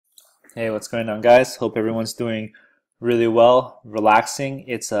Hey, what's going on, guys? Hope everyone's doing really well, relaxing.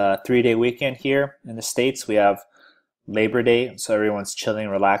 It's a 3-day weekend here in the States. We have Labor Day, so everyone's chilling,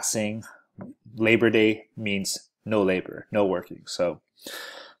 relaxing. Labor Day means no labor, no working. So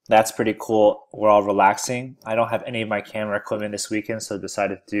that's pretty cool. We're all relaxing. I don't have any of my camera equipment this weekend, so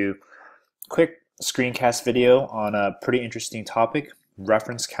decided to do a quick screencast video on a pretty interesting topic,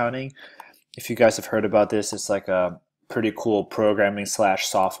 reference counting. If you guys have heard about this, it's like a pretty cool programming slash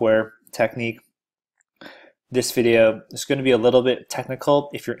software technique. This video is going to be a little bit technical.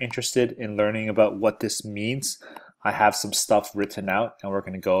 If you're interested in learning about what this means, I have some stuff written out and we're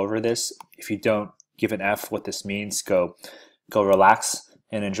going to go over this. If you don't give an F what this means, go relax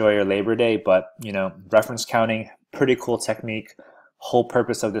and enjoy your Labor Day. But reference counting, pretty cool technique. Whole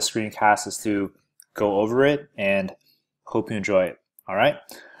purpose of the screencast is to go over it and hope you enjoy it. All right,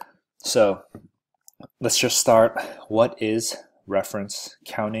 so let's just start. What is reference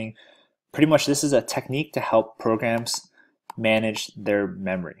counting? Pretty much this is a technique to help programs manage their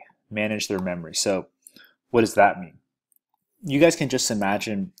memory. So what does that mean? You guys can just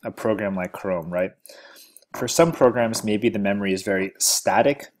imagine a program like Chrome, right? For some programs, maybe the memory is very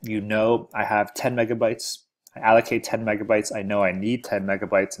static. I have 10 megabytes. I allocate 10 megabytes. I know I need 10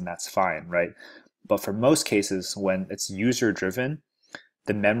 megabytes and that's fine, right? But for most cases, when it's user driven,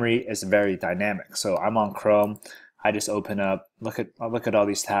 the memory is very dynamic. So I'm on Chrome. I just open up, look at all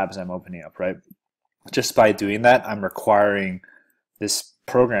these tabs I'm opening up, right? Just by doing that, I'm requiring this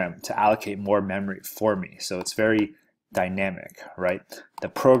program to allocate more memory for me. So it's very dynamic, right? The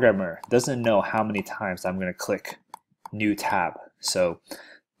programmer doesn't know how many times I'm going to click new tab. So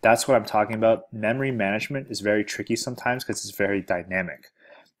that's what I'm talking about. Memory management is very tricky sometimes because it's very dynamic.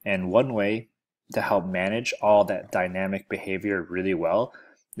 And one way to help manage all that dynamic behavior really well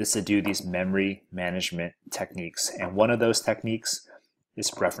is to do these memory management techniques. And one of those techniques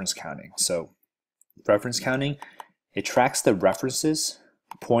is reference counting. So reference counting, it tracks the references,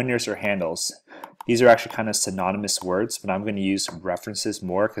 pointers, or handles. These are actually kind of synonymous words, but I'm going to use references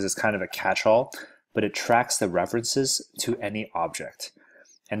more because it's kind of a catch-all, but it tracks the references to any object.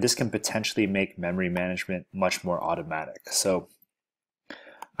 And this can potentially make memory management much more automatic. So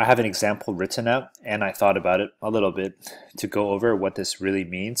I have an example written out and I thought about it a little bit to go over what this really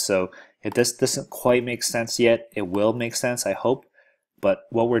means. So if this doesn't quite make sense yet, it will make sense, I hope. But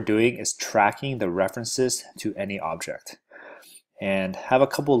what we're doing is tracking the references to any object. And have a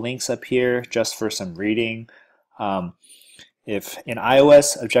couple links up here just for some reading. If in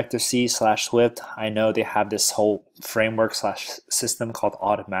iOS, Objective-C/Swift, I know they have this whole framework slash system called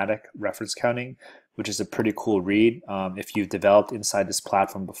automatic reference counting, which is a pretty cool read. If you've developed inside this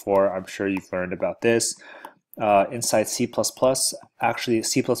platform before, I'm sure you've learned about this. Inside C++, actually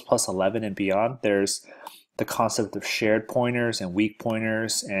C++11 and beyond, there's the concept of shared pointers and weak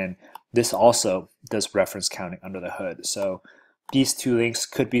pointers, and this also does reference counting under the hood. So these two links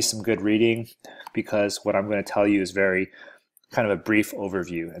could be some good reading because what I'm going to tell you is very kind of a brief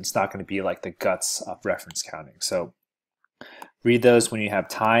overview, and it's not going to be like the guts of reference counting. So read those when you have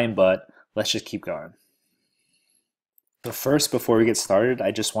time, but let's just keep going. So first, before we get started,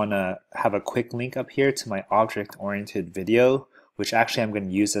 I just want to have a quick link up here to my object-oriented video, which actually I'm going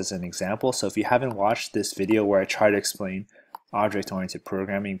to use as an example. So if you haven't watched this video where I try to explain object-oriented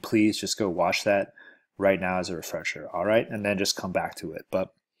programming, please just go watch that right now as a refresher, all right? And then just come back to it.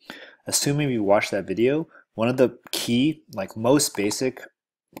 But assuming you watch that video, one of the key, like most basic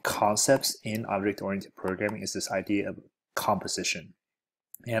concepts in object-oriented programming is this idea of composition.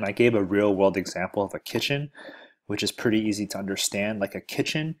 And I gave a real world example of a kitchen, which is pretty easy to understand. Like a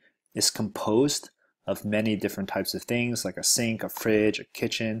kitchen is composed of many different types of things, like a sink, a fridge, a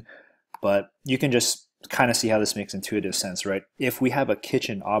kitchen, but you can just kind of see how this makes intuitive sense, right? If we have a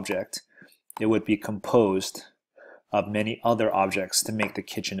kitchen object, it would be composed of many other objects to make the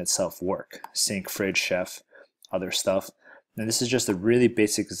kitchen itself work. Sink, fridge, chef, other stuff. And this is just a really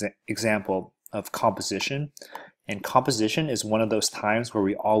basic example of composition. And composition is one of those times where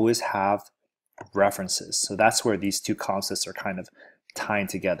we always have references. So that's where these two concepts are kind of tying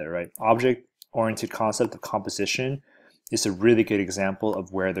together, right? Object-oriented concept of composition is a really good example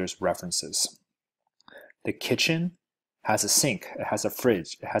of where there's references. The kitchen has a sink, it has a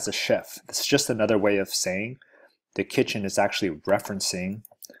fridge, it has a chef. It's just another way of saying the kitchen is actually referencing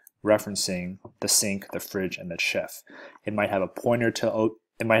the sink, the fridge, and the chef. It might have a pointer to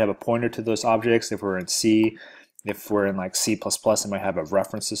those objects. If we're in C, if we're in like C++, it might have a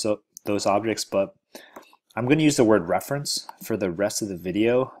reference to those objects. But I'm going to use the word reference for the rest of the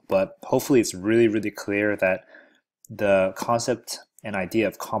video. But hopefully it's really, really clear that the concept and idea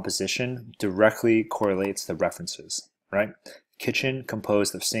of composition directly correlates to references, right? kitchen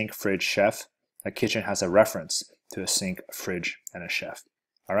composed of sink, fridge, chef. A kitchen has a reference to a sink, fridge, and a chef.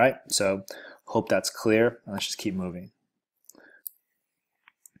 All right, so hope that's clear. Let's just keep moving.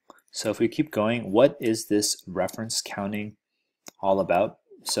 So if we keep going, what is this reference counting all about?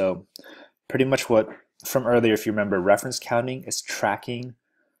 So pretty much what from earlier, if you remember, reference counting is tracking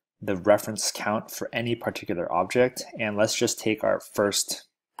the reference count for any particular object. And let's just take our first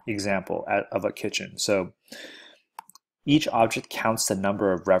example of a kitchen. So each object counts the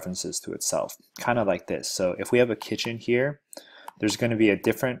number of references to itself, kind of like this. So if we have a kitchen here, there's going to be a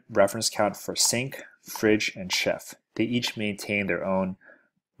different reference count for sink, fridge, and chef. They each maintain their own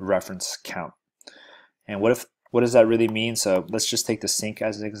reference count. And what does that really mean? So let's just take the sink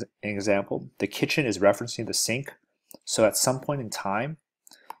as an example. The kitchen is referencing the sink. So at some point in time,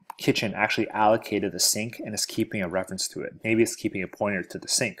 kitchen actually allocated the sink and is keeping a reference to it. Maybe it's keeping a pointer to the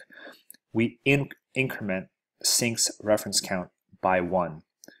sink. We increment sink's reference count by 1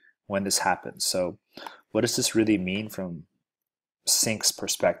 when this happens. So what does this really mean from sink's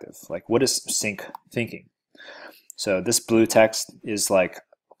perspective? Like, what is sink thinking? So this blue text is like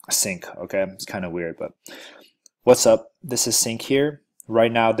a sink, okay? It's kind of weird, but what's up? This is sink here.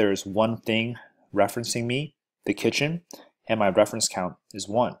 Right now there's one thing referencing me, the kitchen, and my reference count is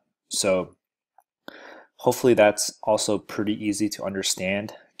 1. So hopefully that's also pretty easy to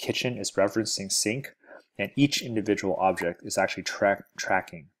understand. Kitchen is referencing sink, and each individual object is actually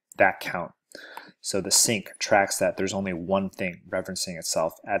tracking that count. So the sink tracks that there's only one thing referencing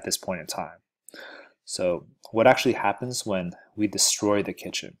itself at this point in time. So what actually happens when we destroy the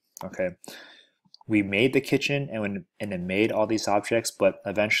kitchen? Okay, we made the kitchen and it made all these objects, but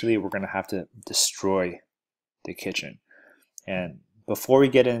eventually we're going to have to destroy the kitchen. And before we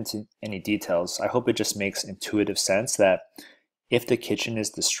get into any details, I hope it just makes intuitive sense that if the kitchen is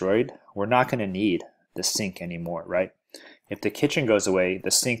destroyed, we're not going to need the sink anymore, right? If the kitchen goes away,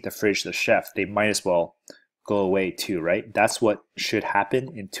 the sink, the fridge, the chef, they might as well go away too, right? That's what should happen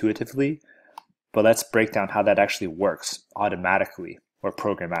intuitively, but let's break down how that actually works automatically or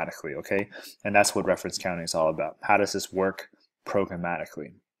programmatically, okay? And that's what reference counting is all about. How does this work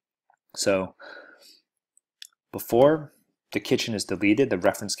programmatically? So before the kitchen is deleted, the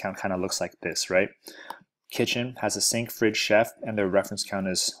reference count kind of looks like this, right? Kitchen has a sink, fridge, chef, and their reference count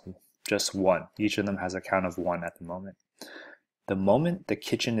is just 1. Each of them has a count of 1 at the moment. The moment the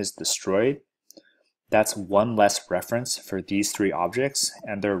kitchen is destroyed, that's 1 less reference for these 3 objects,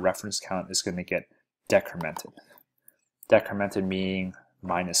 and their reference count is going to get decremented. Decremented meaning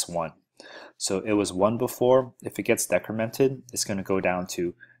 -1. So it was 1 before. If it gets decremented, it's going to go down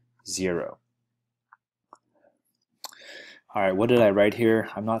to 0. All right, what did I write here?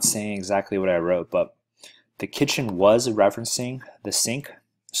 I'm not saying exactly what I wrote, but the kitchen was referencing the sink.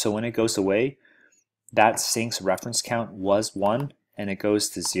 So when it goes away, that sink's reference count was 1 and it goes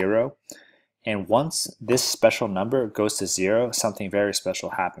to 0. And once this special number goes to 0, something very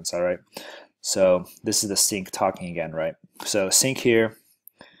special happens, all right? So this is the sink talking again, right? So sink here,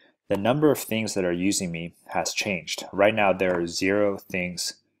 the number of things that are using me has changed. Right now there are 0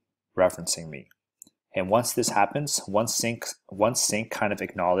 things referencing me. And once this happens, once sink kind of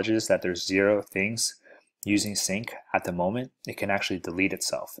acknowledges that there's 0 things using sink at the moment, it can actually delete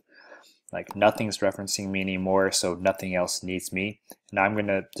itself. Like nothing's referencing me anymore, so nothing else needs me. And I'm going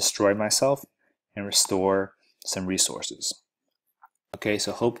to destroy myself and restore some resources. Okay,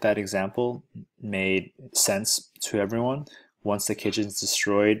 so hope that example made sense to everyone. Once the kitchen's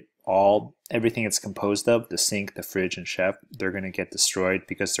destroyed, everything it's composed of, the sink, the fridge, and chef, they're going to get destroyed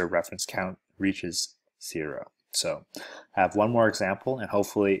because their reference count reaches 0. So I have one more example, and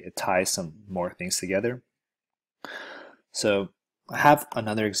hopefully it ties some more things together. So I have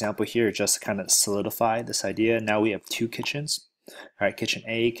another example here just to kind of solidify this idea. Now we have 2 kitchens. All right, kitchen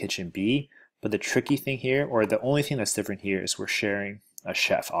A, kitchen B. But the tricky thing here, or the only thing that's different here, is we're sharing a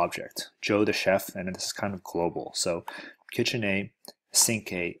chef object, Joe the chef, and this is kind of global. So kitchen A,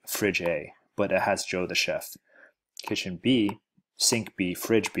 sink A, fridge A, but it has Joe the chef. Kitchen B, sink B,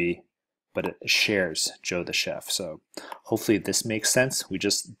 fridge B, but it shares Joe the chef. So hopefully this makes sense. We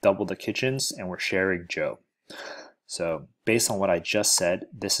just double the kitchens and we're sharing Joe. So based on what I just said,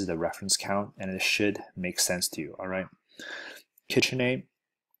 this is the reference count and it should make sense to you, all right? Kitchen A,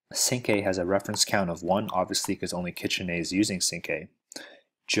 sink A has a reference count of 1, obviously because only kitchen A is using sink A.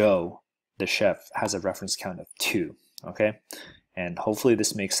 Joe, the chef, has a reference count of 2, okay? And hopefully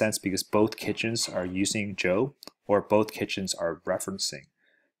this makes sense because both kitchens are using Joe, or both kitchens are referencing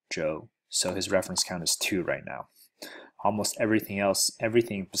Joe. So his reference count is 2 right now. Almost everything else,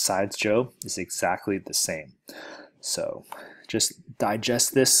 everything besides Joe, is exactly the same. So just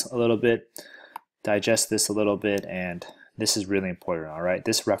digest this a little bit, and This is really important, all right?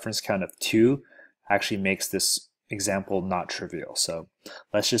 This reference count of 2 actually makes this example not trivial. So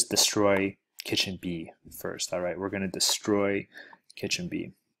let's just destroy kitchen B first, all right? We're going to destroy kitchen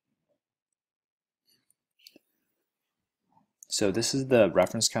B. So this is the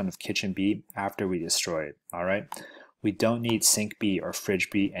reference count of kitchen B after we destroy it, all right? We don't need sink B or fridge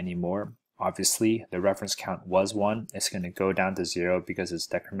B anymore. Obviously, the reference count was 1. It's going to go down to 0 because it's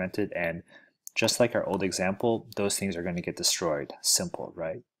decremented, and just like our old example, those things are going to get destroyed. Simple,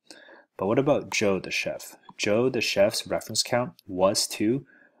 right? But what about Joe the chef? Joe the chef's reference count was 2,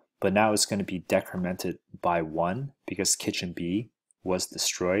 but now it's going to be decremented by 1 because kitchen B was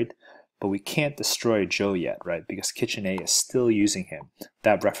destroyed. But we can't destroy Joe yet, right? Because kitchen A is still using him.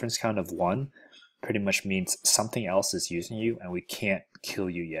 That reference count of 1 pretty much means something else is using you and we can't kill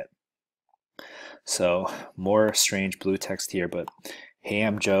you yet. So more strange blue text here, but hey,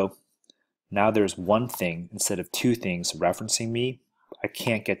 I'm Joe. Now there's one thing instead of 2 things referencing me. I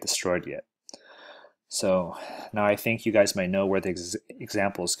can't get destroyed yet. So now I think you guys might know where the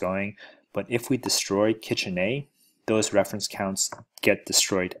example is going, but if we destroy kitchen A, those reference counts get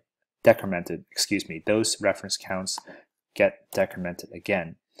destroyed, decremented, excuse me, those reference counts get decremented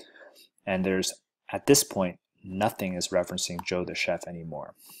again. And there's, at this point, nothing is referencing Joe the chef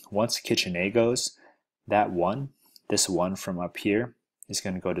anymore. Once kitchen A goes, that 1, this 1 from up here, is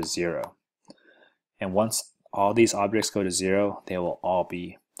going to go to 0. And once all these objects go to 0, they will all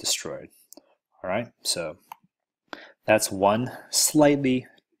be destroyed. All right, so that's one slightly,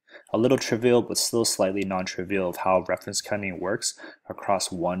 a little trivial, but still slightly non-trivial of how reference counting works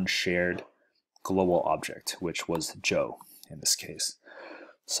across one shared global object, which was Joe in this case.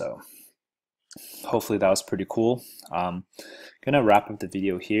 So hopefully that was pretty cool. I'm gonna wrap up the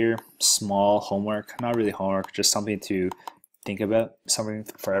video here. Small homework, not really homework, just something to think about, something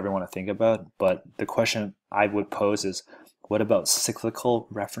for everyone to think about. But the question I would pose is, what about cyclical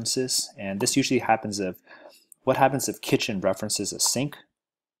references? And this usually happens if, what happens if kitchen references a sink,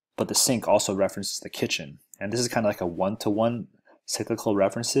 but the sink also references the kitchen? And this is kind of like a one-to-one cyclical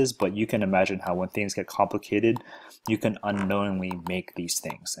references, but you can imagine how when things get complicated, you can unknowingly make these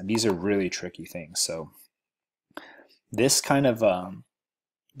things. And these are really tricky things. So this kind of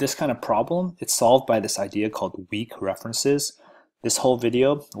problem, it's solved by this idea called weak references. This whole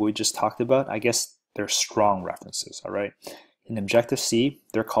video we just talked about, I guess they're strong references, all right? In Objective-C,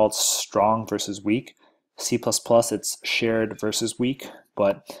 they're called strong versus weak. C++, it's shared versus weak,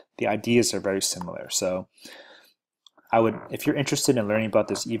 but the ideas are very similar. So I would, if you're interested in learning about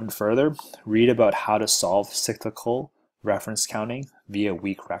this even further, read about how to solve cyclical reference counting via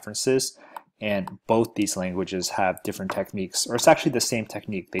weak references. And both these languages have different techniques, or it's actually the same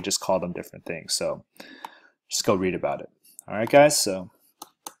technique, they just call them different things. So just go read about it. All right, guys, so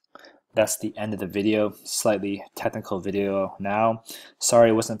that's the end of the video. Slightly technical video now. Sorry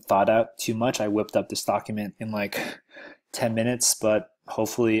it wasn't thought out too much. I whipped up this document in like 10 minutes, but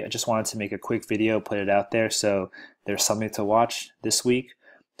hopefully I just wanted to make a quick video, put it out there so there's something to watch this week.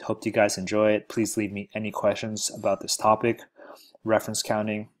 Hope you guys enjoy it. Please leave me any questions about this topic. Reference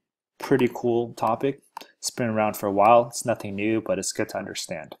counting, pretty cool topic. It's been around for a while. It's nothing new, but it's good to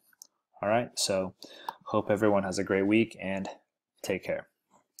understand. All right, so hope everyone has a great week and take care.